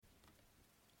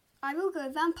I will go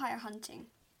vampire hunting.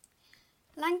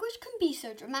 Language can be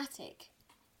so dramatic.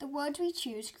 The words we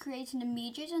choose create an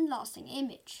immediate and lasting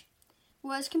image.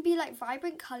 Words can be like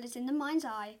vibrant colours in the mind's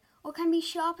eye, or can be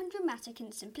sharp and dramatic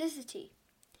in simplicity.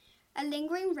 A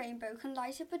lingering rainbow can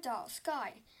light up a dark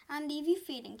sky and leave you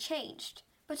feeling changed,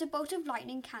 but a bolt of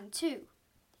lightning can too.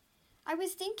 I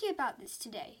was thinking about this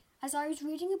today as I was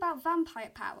reading about vampire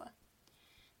power.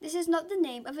 This is not the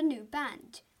name of a new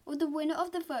band or the winner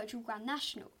of the Virtual Grand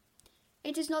National.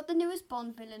 It is not the newest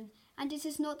Bond villain, and it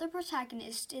is not the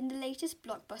protagonist in the latest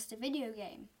blockbuster video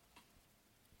game.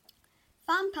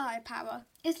 Vampire power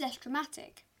is less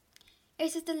dramatic.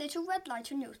 It is the little red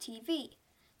light on your TV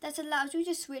that allows you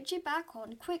to switch it back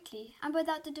on quickly and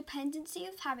without the dependency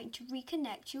of having to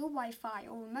reconnect your Wi-Fi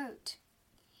or remote.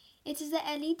 It is the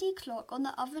LED clock on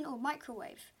the oven or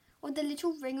microwave, or the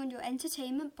little ring on your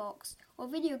entertainment box or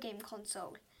video game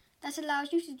console that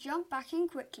allows you to jump back in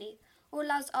quickly or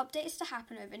allows updates to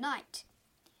happen overnight.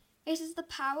 It is the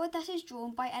power that is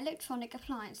drawn by electronic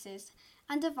appliances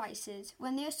and devices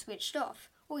when they are switched off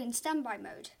or in standby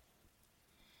mode.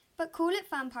 But call it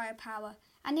vampire power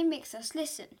and it makes us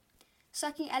listen.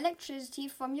 Sucking electricity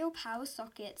from your power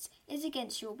sockets is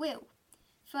against your will,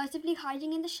 furtively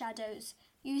hiding in the shadows,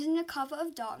 using a cover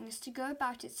of darkness to go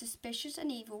about its suspicious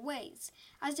and evil ways,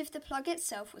 as if the plug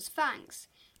itself was fangs,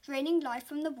 draining life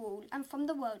from the wall and from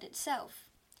the world itself.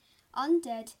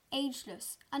 Undead,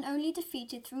 ageless, and only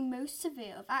defeated through most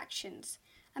severe of actions,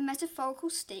 a metaphorical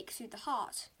stake through the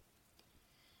heart.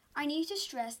 I need to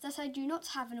stress that I do not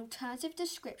have an alternative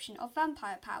description of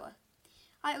vampire power.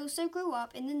 I also grew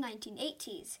up in the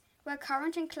 1980s, where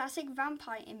current and classic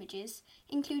vampire images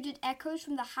included echoes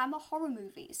from the Hammer horror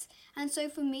movies, and so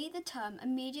for me the term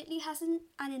immediately has an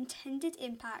intended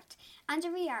impact and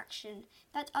a reaction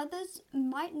that others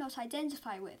might not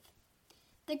identify with.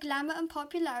 The glamour and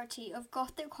popularity of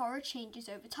gothic horror changes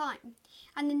over time,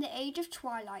 and in the age of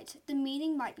Twilight the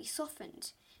meaning might be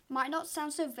softened, might not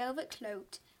sound so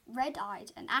velvet-cloaked,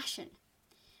 red-eyed and ashen.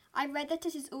 I read that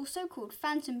it is also called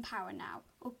phantom power now,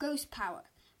 or ghost power,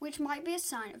 which might be a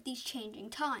sign of these changing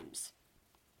times.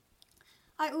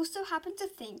 I also happen to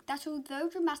think that although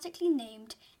dramatically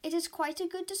named, it is quite a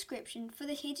good description for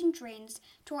the hidden drains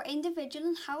to our individual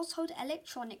and household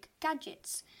electronic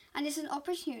gadgets, and is an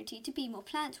opportunity to be more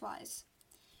plant-wise.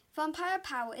 Vampire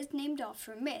power is named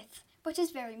after a myth, but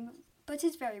is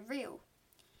very real.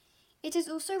 It is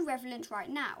also relevant right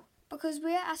now, because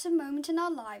we are at a moment in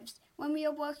our lives when we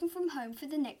are working from home for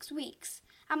the next weeks,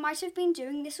 and might have been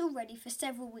doing this already for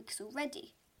several weeks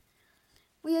already.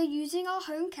 We are using our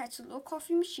home kettle or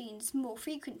coffee machines more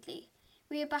frequently.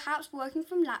 We are perhaps working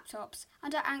from laptops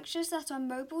and are anxious that our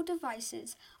mobile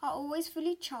devices are always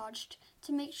fully charged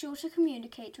to make sure to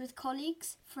communicate with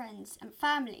colleagues, friends and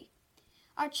family.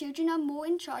 Our children are more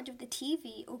in charge of the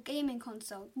TV or gaming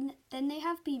console than they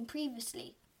have been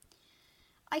previously.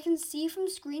 I can see from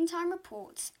screen time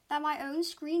reports that my own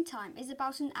screen time is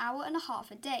about an hour and a half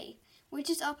a day,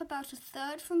 which is up about a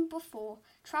third from before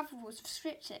travel was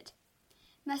restricted.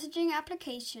 Messaging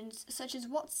applications such as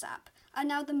WhatsApp are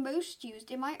now the most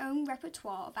used in my own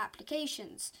repertoire of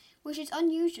applications, which is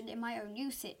unusual in my own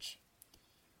usage.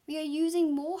 We are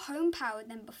using more home power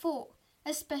than before,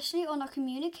 especially on our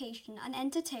communication and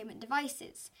entertainment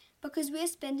devices, because we are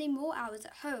spending more hours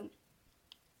at home.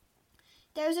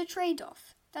 There is a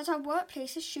trade-off that our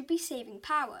workplaces should be saving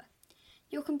power.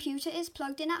 Your computer is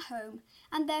plugged in at home,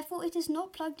 and therefore it is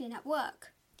not plugged in at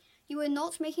work. You are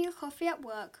not making a coffee at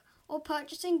work or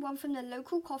purchasing one from the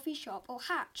local coffee shop or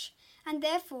hatch, and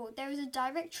therefore there is a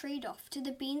direct trade-off to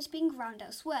the beans being ground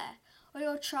elsewhere, or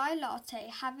your chai latte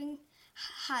having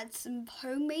had some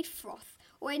homemade froth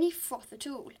or any froth at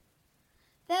all.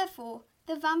 Therefore,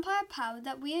 the vampire power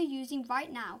that we are using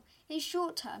right now is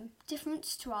short-term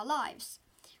difference to our lives.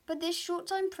 But this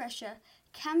short-term pressure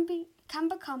can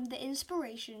become the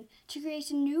inspiration to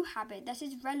create a new habit that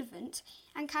is relevant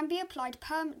and can be applied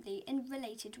permanently in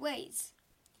related ways.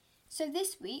 So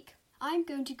this week, I'm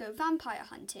going to go vampire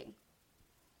hunting.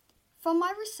 From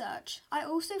my research, I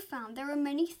also found there are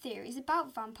many theories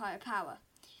about vampire power,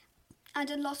 and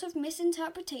a lot of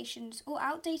misinterpretations or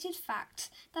outdated facts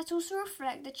that also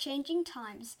reflect the changing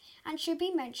times and should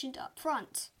be mentioned up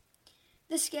front.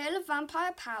 The scale of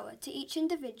vampire power to each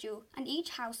individual and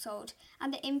each household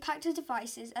and the impact of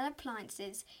devices and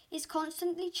appliances is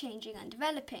constantly changing and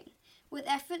developing, with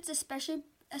efforts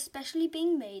especially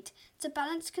being made to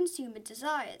balance consumer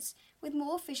desires with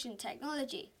more efficient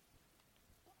technology.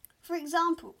 For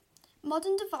example,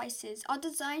 Modern devices are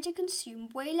designed to consume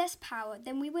way less power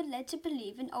than we were led to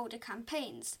believe in older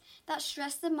campaigns that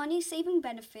stress the money-saving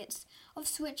benefits of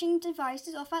switching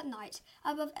devices off at night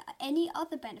above any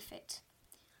other benefit.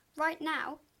 Right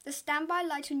now, the standby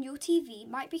light on your TV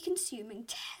might be consuming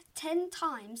 10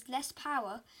 times less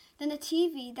power than a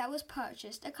TV that was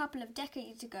purchased a couple of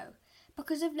decades ago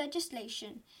because of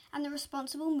legislation and the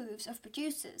responsible moves of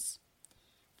producers.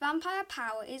 Vampire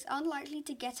Power is unlikely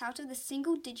to get out of the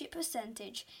single-digit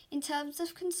percentage in terms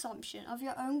of consumption of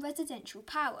your own residential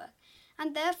power,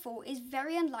 and therefore is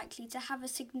very unlikely to have a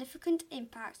significant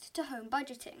impact to home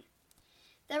budgeting.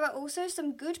 There are also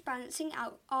some good balancing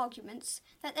out arguments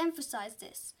that emphasize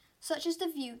this, such as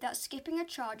the view that skipping a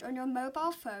charge on your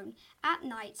mobile phone at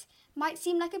night might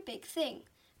seem like a big thing,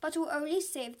 but will only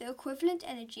save the equivalent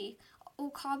energy or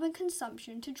carbon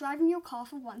consumption to driving your car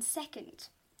for 1 second.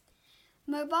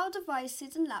 Mobile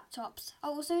devices and laptops are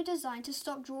also designed to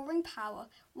stop drawing power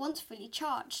once fully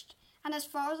charged, and as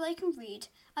far as I can read,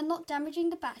 are not damaging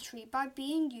the battery by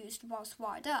being used whilst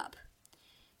wired up.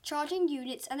 Charging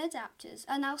units and adapters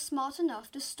are now smart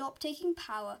enough to stop taking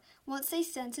power once they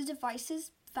sense a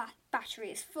device's battery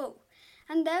is full,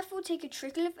 and therefore take a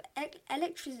trickle of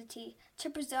electricity to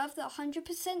preserve the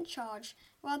 100% charge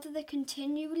rather than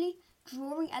continually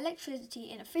drawing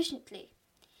electricity inefficiently.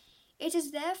 It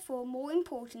is therefore more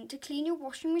important to clean your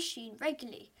washing machine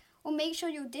regularly or make sure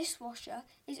your dishwasher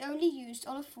is only used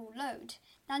on a full load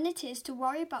than it is to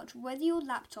worry about whether your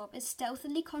laptop is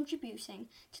stealthily contributing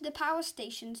to the power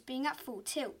stations being at full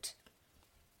tilt.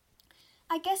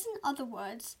 I guess in other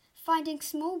words, finding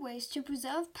small ways to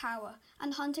preserve power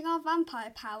and hunting our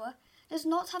vampire power does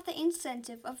not have the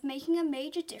incentive of making a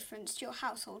major difference to your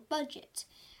household budget,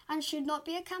 and should not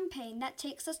be a campaign that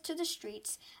takes us to the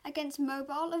streets against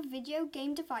mobile or video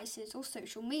game devices or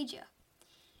social media.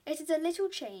 It is a little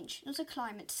change, not a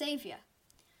climate saviour.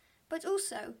 But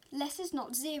also, less is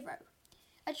not zero.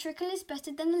 A trickle is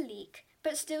better than a leak,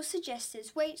 but still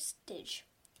suggests wastage.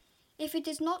 If it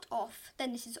is not off,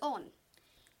 then it is on.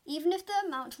 Even if the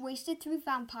amount wasted through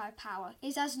vampire power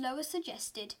is as low as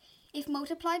suggested, if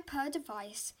multiplied per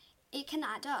device, it can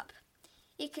add up.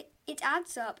 It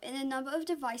adds up in the number of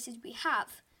devices we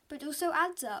have, but also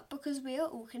adds up because we are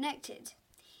all connected.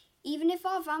 Even if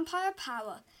our vampire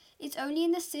power is only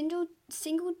in the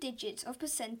single digits of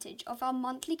percentage of our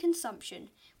monthly consumption,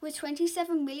 with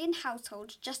 27 million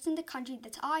households just in the country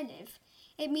that I live,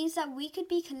 it means that we could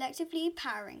be collectively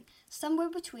powering somewhere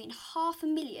between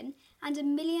 500,000 and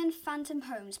 1 million phantom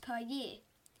homes per year.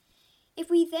 If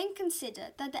we then consider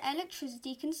that the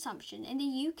electricity consumption in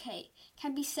the UK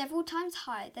can be several times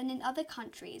higher than in other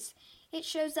countries, it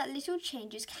shows that little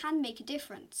changes can make a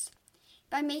difference.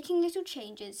 By making little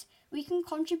changes, we can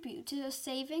contribute to a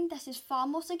saving that is far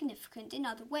more significant in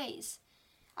other ways.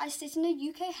 I sit in a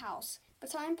UK house,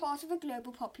 but I am part of a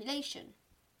global population.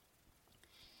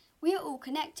 We are all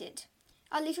connected.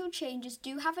 Our little changes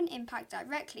do have an impact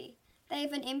directly. They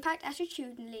have an impact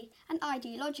attitudinally and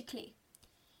ideologically.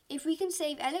 If we can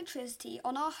save electricity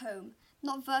on our home,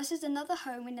 not versus another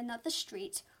home in another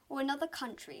street or another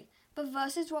country, but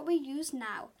versus what we use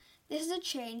now, this is a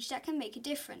change that can make a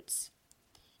difference.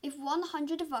 If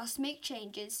 100 of us make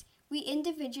changes, we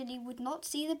individually would not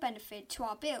see the benefit to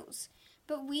our bills,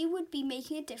 but we would be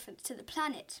making a difference to the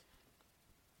planet.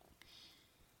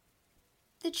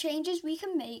 The changes we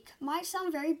can make might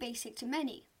sound very basic to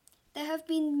many. There have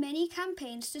been many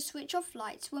campaigns to switch off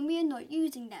lights when we are not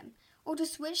using them, or to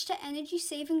switch to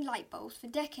energy-saving light bulbs for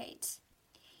decades.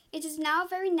 It is now a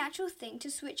very natural thing to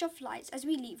switch off lights as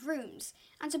we leave rooms,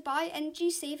 and to buy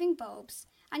energy-saving bulbs,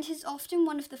 and it is often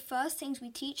one of the first things we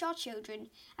teach our children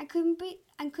and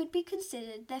could be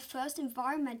considered their first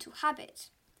environmental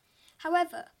habit.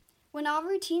 However, when our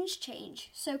routines change,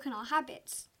 so can our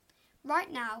habits.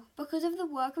 Right now, because of the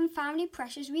work and family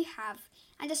pressures we have,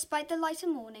 and despite the lighter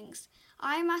mornings,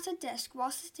 I am at a desk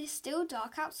whilst it is still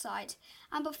dark outside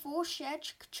and before shared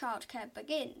childcare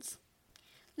begins.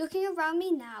 Looking around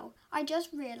me now, I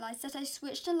just realised that I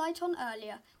switched the light on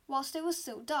earlier whilst it was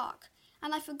still dark,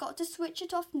 and I forgot to switch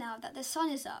it off now that the sun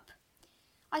is up.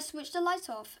 I switch the light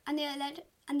off and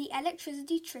the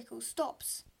electricity trickle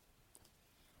stops.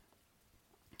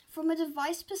 From a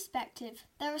device perspective,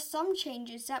 there are some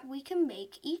changes that we can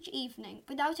make each evening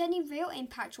without any real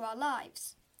impact to our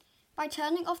lives. By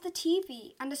turning off the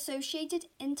TV and associated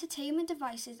entertainment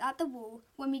devices at the wall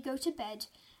when we go to bed,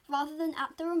 rather than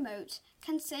at the remote,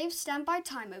 can save standby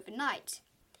time overnight.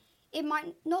 It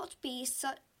might not be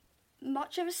so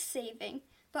much of a saving,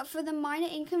 but for the minor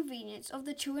inconvenience of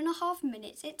the 2.5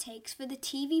 minutes it takes for the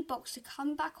TV box to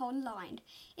come back online,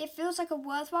 it feels like a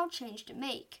worthwhile change to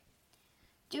make.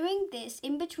 Doing this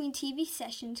in between TV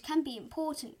sessions can be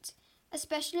important,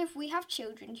 especially if we have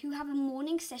children who have a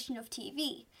morning session of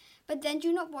TV, but then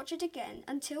do not watch it again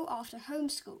until after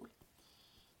homeschool.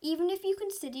 Even if you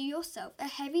consider yourself a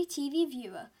heavy TV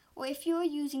viewer, or if you are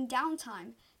using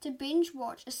downtime to binge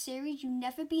watch a series you've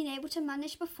never been able to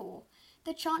manage before,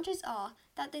 the chances are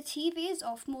that the TV is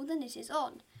off more than it is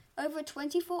on, over a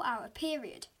 24-hour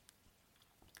period.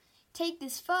 Take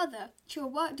this further to your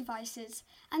work devices,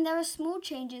 and there are small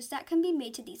changes that can be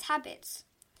made to these habits.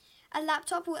 A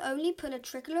laptop will only pull a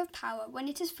trickle of power when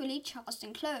it is fully charged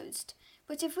and closed,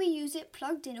 but if we use it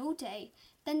plugged in all day,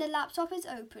 then the laptop is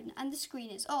open and the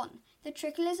screen is on. The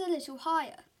trickle is a little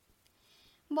higher.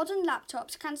 Modern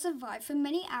laptops can survive for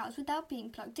many hours without being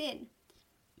plugged in.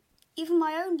 Even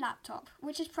my own laptop,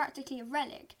 which is practically a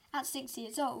relic at 6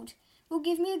 years old, will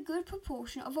give me a good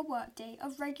proportion of a workday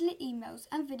of regular emails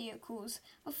and video calls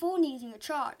before needing a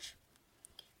charge.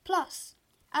 Plus,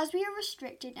 as we are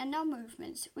restricted in our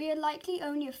movements, we are likely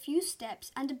only a few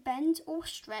steps and a bend or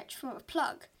stretch from a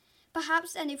plug.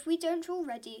 Perhaps, and if we don't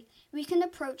already, we can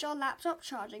approach our laptop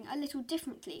charging a little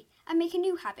differently and make a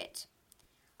new habit.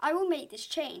 I will make this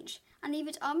change and leave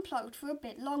it unplugged for a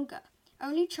bit longer,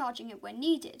 only charging it when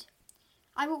needed.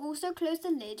 I will also close the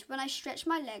lid when I stretch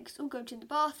my legs or go to the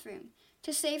bathroom,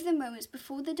 to save the moments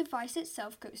before the device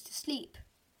itself goes to sleep.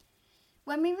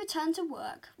 When we return to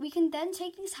work, we can then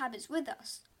take these habits with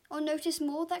us, or notice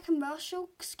more that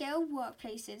commercial-scale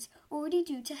workplaces already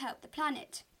do to help the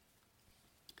planet.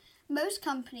 Most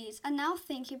companies are now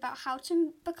thinking about how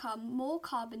to become more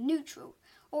carbon neutral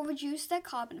or reduce their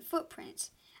carbon footprint,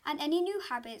 and any new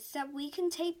habits that we can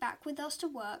take back with us to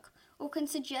work or can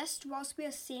suggest whilst we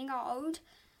are seeing our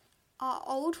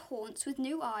old haunts with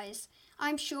new eyes,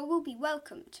 I'm sure will be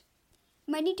welcomed.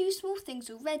 Many do small things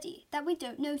already that we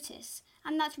don't notice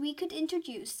and that we could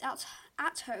introduce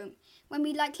at home when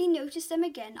we likely notice them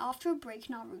again after a break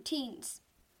in our routines.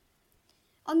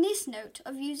 On this note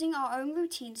of using our own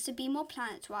routines to be more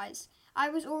planet-wise, I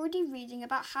was already reading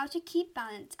about how to keep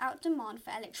balance out demand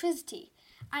for electricity,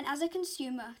 and as a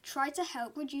consumer, try to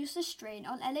help reduce the strain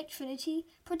on electricity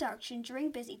production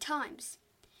during busy times.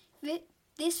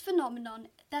 This phenomenon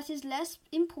that is less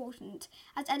important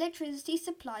as electricity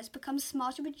supplies become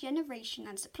smarter with generation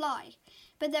and supply,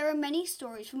 but there are many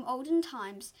stories from olden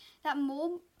times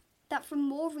that from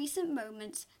more recent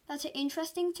moments that are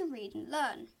interesting to read and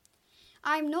learn.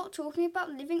 I am not talking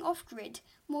about living off-grid,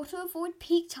 more to avoid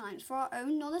peak times for our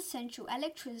own non-essential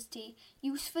electricity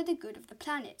use for the good of the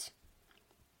planet.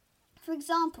 For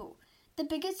example, the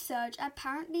biggest surge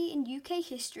apparently in UK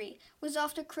history was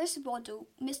after Chris Waddle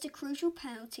missed a crucial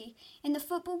penalty in the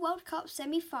Football World Cup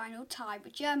semi-final tie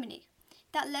with Germany,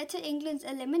 that led to England's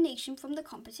elimination from the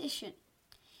competition.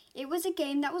 It was a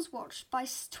game that was watched by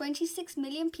 26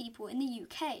 million people in the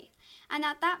UK, and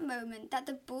at that moment that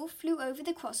the ball flew over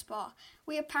the crossbar,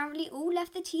 we apparently all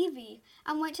left the TV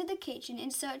and went to the kitchen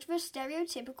in search of a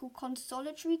stereotypical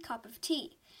consolatory cup of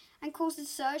tea, and caused a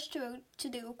surge to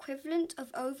the equivalent of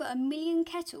over 1 million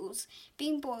kettles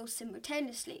being boiled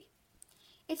simultaneously.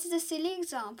 It is a silly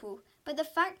example, but the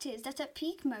fact is that at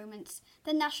peak moments,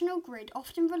 the national grid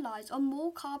often relies on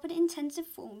more carbon-intensive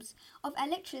forms of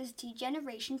electricity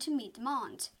generation to meet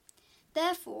demand.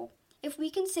 Therefore, if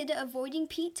we consider avoiding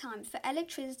peak times for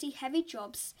electricity-heavy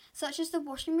jobs, such as the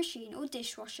washing machine or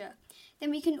dishwasher,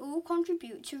 then we can all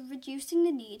contribute to reducing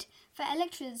the need for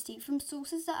electricity from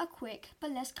sources that are quick but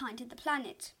less kind to the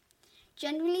planet.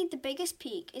 Generally, the biggest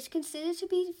peak is considered to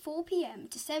be 4 p.m.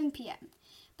 to 7 p.m.,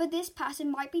 but this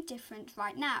pattern might be different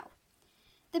right now.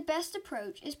 The best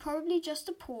approach is probably just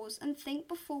to pause and think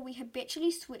before we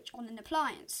habitually switch on an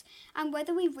appliance, and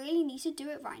whether we really need to do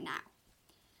it right now.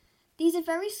 These are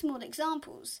very small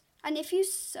examples, and if you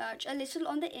search a little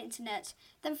on the internet,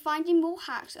 then finding more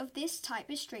hacks of this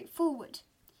type is straightforward.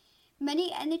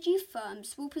 Many energy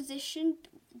firms will position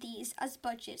these as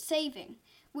budget saving,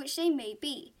 which they may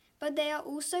be, but they are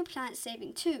also planet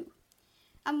saving too.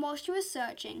 And whilst you are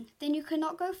searching, then you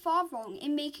cannot go far wrong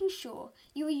in making sure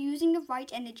you are using the right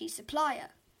energy supplier.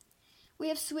 We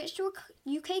have switched to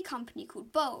a UK company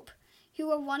called Bulb,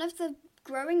 who are one of the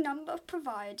growing number of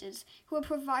providers who are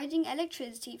providing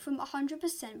electricity from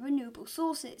 100% renewable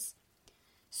sources.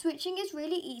 Switching is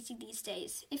really easy these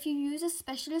days if you use a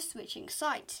specialist switching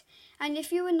site, and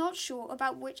if you are not sure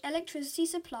about which electricity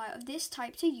supplier of this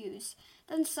type to use,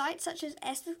 then sites such as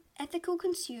Ethical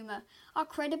Consumer are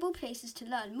credible places to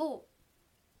learn more.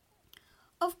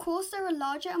 Of course, there are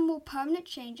larger and more permanent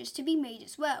changes to be made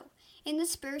as well, in the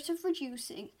spirit of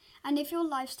reducing, and if your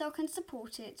lifestyle can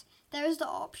support it, there is the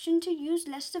option to use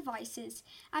less devices,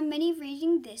 and many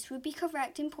reading this would be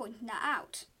correct in pointing that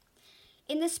out.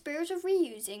 In the spirit of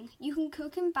reusing, you can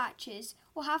cook in batches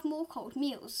or have more cold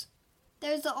meals.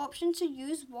 There is the option to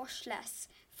use wash less,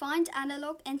 find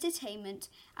analog entertainment,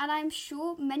 and I am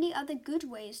sure many other good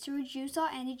ways to reduce our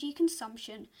energy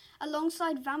consumption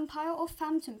alongside vampire or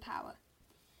phantom power.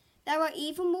 There are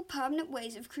even more permanent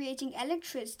ways of creating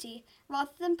electricity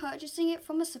rather than purchasing it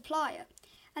from a supplier,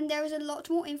 and there is a lot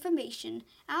more information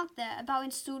out there about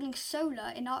installing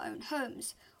solar in our own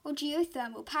homes or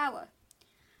geothermal power.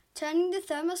 Turning the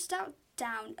thermostat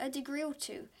down a degree or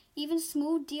two, even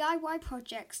small DIY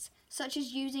projects such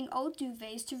as using old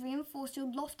duvets to reinforce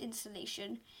your loft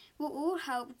insulation, will all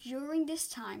help during this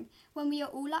time when we are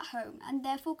all at home and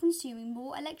therefore consuming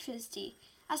more electricity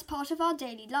as part of our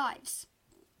daily lives.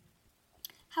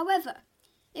 However,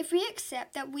 if we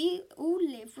accept that we all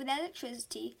live with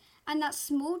electricity and that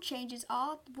small changes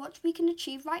are what we can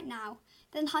achieve right now,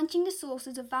 then hunting the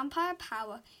sources of vampire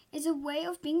power is a way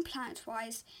of being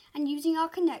planet-wise and using our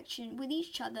connection with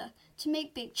each other to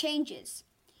make big changes.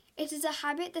 It is a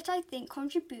habit that I think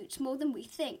contributes more than we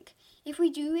think if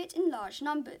we do it in large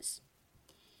numbers.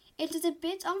 It is a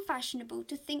bit unfashionable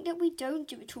to think that we don't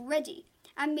do it already,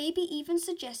 and maybe even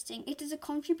suggesting it is a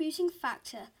contributing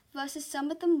factor versus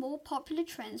some of the more popular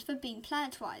trends for being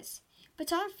planet-wise.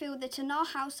 But I feel that in our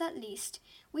house at least,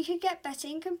 we could get better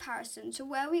in comparison to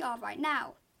where we are right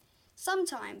now.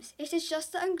 Sometimes it is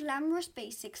just the unglamorous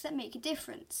basics that make a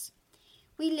difference.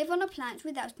 We live on a planet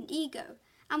without an ego,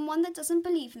 and one that doesn't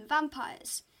believe in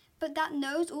vampires, but that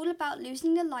knows all about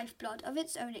losing the lifeblood of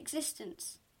its own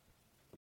existence.